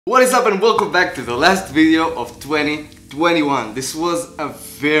What is up and welcome back to the last video of 2021. This was a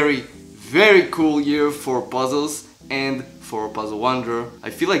very cool year for puzzles and for Puzzle Wonder. I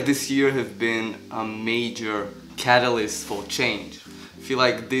feel like this year has been a major catalyst for change. I feel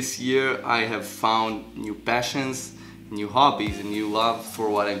like this year I have found new passions, new hobbies, and new love for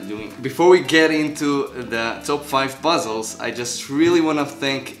what I'm doing. Before we get into the top 5 puzzles, I just really want to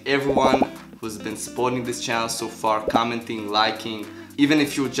thank everyone who's been supporting this channel so far, commenting, liking. Even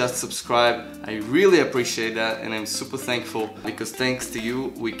if you just subscribe, I really appreciate that and I'm super thankful because thanks to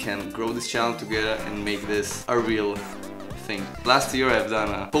you we can grow this channel together and make this a real thing. Last year I've done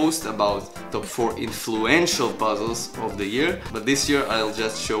a post about top 4 influential puzzles of the year, but this year I'll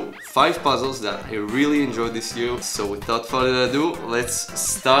just show 5 puzzles that I really enjoyed this year. So without further ado, let's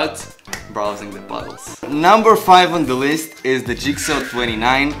start browsing the puzzles. Number 5 on the list is the Jigsaw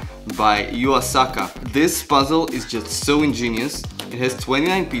 29 by Yuu Asaka. This puzzle is just so ingenious. It has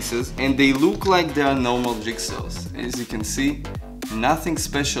 29 pieces and they look like they are normal jigsaws. As you can see, nothing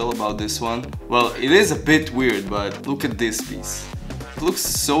special about this one. Well, it is a bit weird, but look at this piece. It looks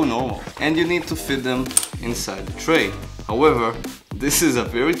so normal and you need to fit them inside the tray. However, this is a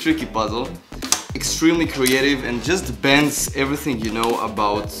very tricky puzzle, extremely creative and just bends everything you know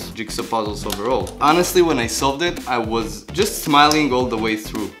about jigsaw puzzles overall. Honestly, when I solved it, I was just smiling all the way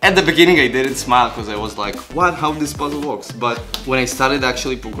through. At the beginning I didn't smile because I was like, what, how this puzzle works? But when I started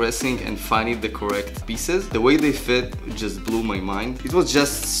actually progressing and finding the correct pieces, the way they fit just blew my mind. It was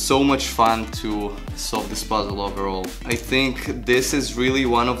just so much fun to solve this puzzle overall. I think this is really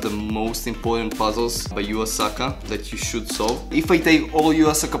one of the most important puzzles by Yuu Asaka that you should solve. If I take all Yuu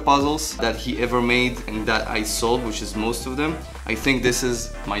Asaka puzzles that he ever made and that I solved, which is most of them, I think this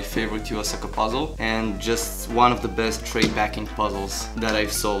is my favorite Yuu Asaka puzzle and just one of the best tray backing puzzles that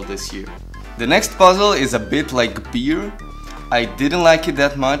I've solved this year. The next puzzle is a bit like beer. I didn't like it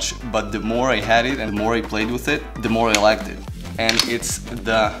that much, but the more I had it and the more I played with it, the more I liked it. And it's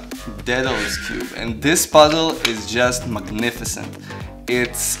the Daedalus cube, and this puzzle is just magnificent.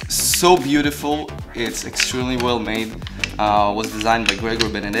 It's so beautiful, it's extremely well made, was designed by Gregory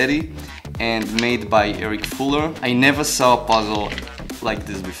Benedetti and made by Eric Fuller. I never saw a puzzle like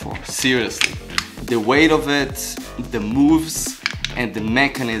this before, seriously. The weight of it, the moves and the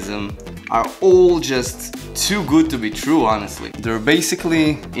mechanism are all just too good to be true, honestly. There are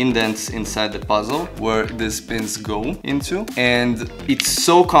basically indents inside the puzzle where the spins go into, and it's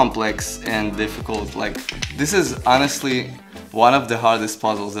so complex and difficult. Like, this is honestly one of the hardest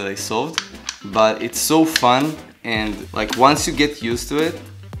puzzles that I solved, but it's so fun, and like once you get used to it,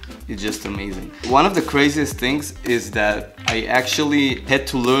 it's just amazing. One of the craziest things is that I actually had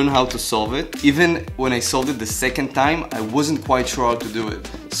to learn how to solve it. Even when I solved it the second time, I wasn't quite sure how to do it.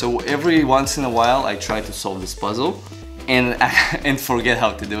 So every once in a while I try to solve this puzzle and forget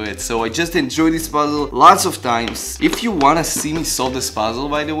how to do it. So I just enjoy this puzzle lots of times. If you want to see me solve this puzzle,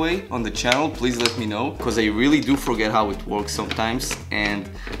 by the way, on the channel, please let me know, because I really do forget how it works sometimes, and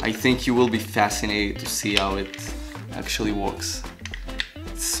I think you will be fascinated to see how it actually works.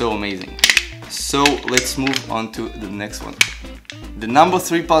 So amazing. So let's move on to the next one. The number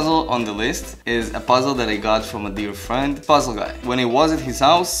 3 puzzle on the list is a puzzle that I got from a dear friend, Puzzle Guy. When I was at his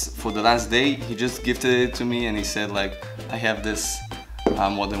house for the last day, he just gifted it to me and he said like, I have this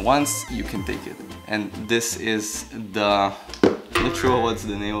more than once, you can take it. And this is the, not sure what's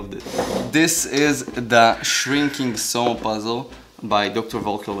the name of this. This is the Shrinking Soma puzzle by Dr.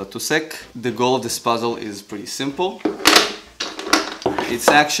 Volker Latussek. The goal of this puzzle is pretty simple. It's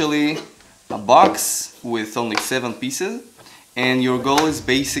actually a box with only 7 pieces, and your goal is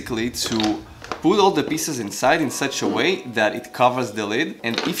basically to put all the pieces inside in such a way that it covers the lid,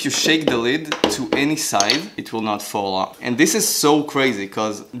 and if you shake the lid to any side, it will not fall off. And this is so crazy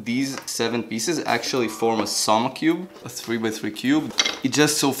because these 7 pieces actually form a Soma cube, a 3x3 cube. It's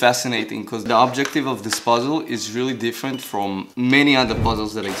just so fascinating because the objective of this puzzle is really different from many other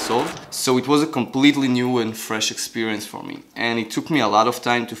puzzles that I solved. So it was a completely new and fresh experience for me. And it took me a lot of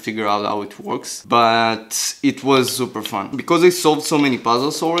time to figure out how it works, but it was super fun. Because I solved so many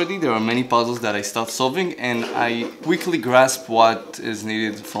puzzles already, there are many puzzles that I start solving and I quickly grasp what is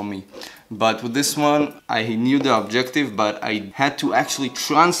needed from me. But with this one, I knew the objective, but I had to actually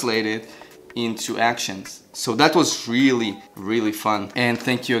translate it into actions. So that was really fun. And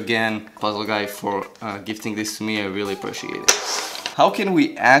thank you again, Puzzle Guy, for gifting this to me. I really appreciate it. How can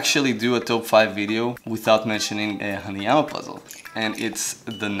we actually do a top 5 video without mentioning a Hanayama puzzle? And it's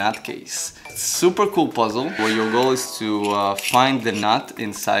the Nutcase. Super cool puzzle where your goal is to find the nut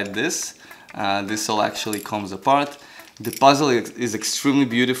inside this. This all actually comes apart. The puzzle is extremely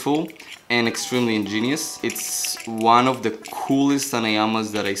beautiful and extremely ingenious. It's one of the coolest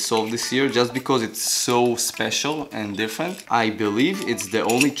Hanayamas that I solved this year just because it's so special and different. I believe it's the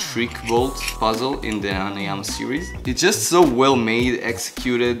only trick bolt puzzle in the Hanayama series. It's just so well made,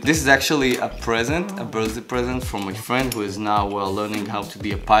 executed. This is actually a present, a birthday present from my friend who is now learning how to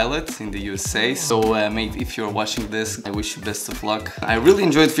be a pilot in the USA. So mate, if you're watching this, I wish you best of luck. I really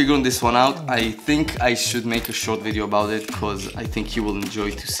enjoyed figuring this one out. I think I should make a short video about it because I think you will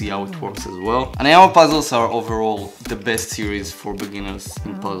enjoy to see how it works as well. Hanayama puzzles are overall the best series for beginners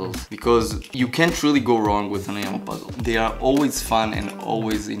in puzzles because you can't really go wrong with Hanayama puzzles. They are always fun and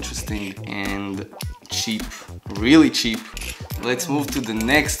always interesting and cheap, really cheap. Let's move to the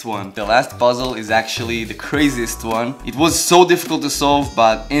next one. The last puzzle is actually the craziest one. It was so difficult to solve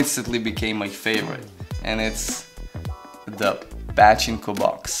but instantly became my favorite, and it's the Pachinko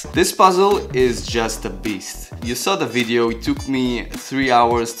Box. This puzzle is just a beast. You saw the video, it took me 3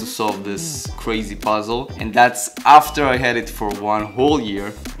 hours to solve this crazy puzzle, and that's after I had it for 1 whole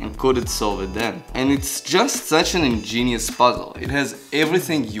year and couldn't solve it then. And it's just such an ingenious puzzle. It has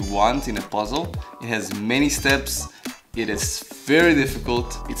everything you want in a puzzle. It has many steps. It is very difficult,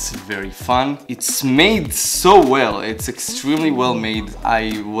 it's very fun, it's made so well, it's extremely well made.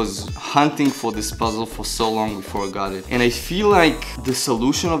 I was hunting for this puzzle for so long before I got it. And I feel like the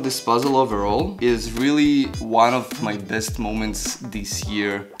solution of this puzzle overall is really one of my best moments this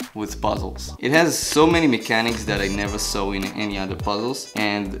year with puzzles. It has so many mechanics that I never saw in any other puzzles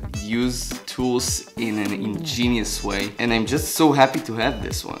and use tools in an ingenious way. And I'm just so happy to have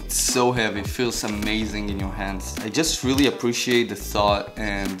this one. It's so heavy, it feels amazing in your hands. I just really appreciate the thought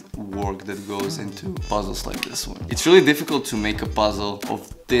and work that goes into puzzles like this one. It's really difficult to make a puzzle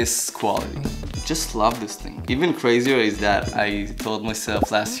of this quality. I just love this thing. Even crazier is that I told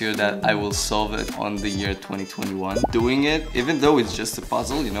myself last year that I will solve it on the year 2021. Doing it, even though it's just a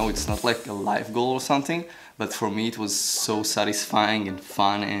puzzle, you know, it's not like a life goal or something, but for me it was so satisfying and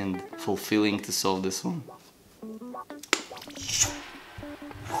fun and fulfilling to solve this one.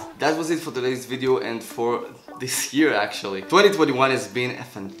 That was it for today's video and for this year actually. 2021 has been a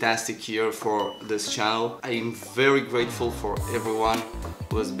fantastic year for this channel. I am very grateful for everyone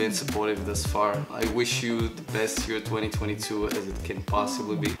who has been supportive thus far. I wish you the best year 2022 as it can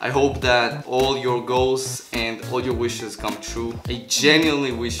possibly be. I hope that all your goals and all your wishes come true. I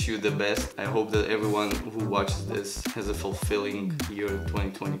genuinely wish you the best. I hope that everyone who watches this has a fulfilling year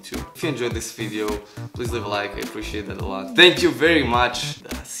 2022. If you enjoyed this video, please leave a like. I appreciate that a lot. Thank you very much.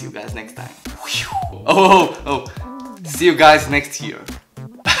 See you guys next time. Oh, see you guys next year.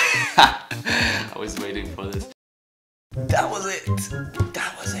 I was waiting for this. That was it.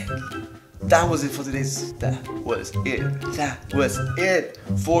 That was it. That was it for today's. That was it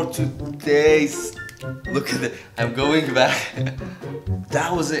for today's. Look at it. I'm going back.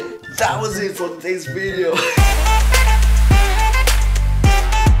 That was it. That was it for today's video.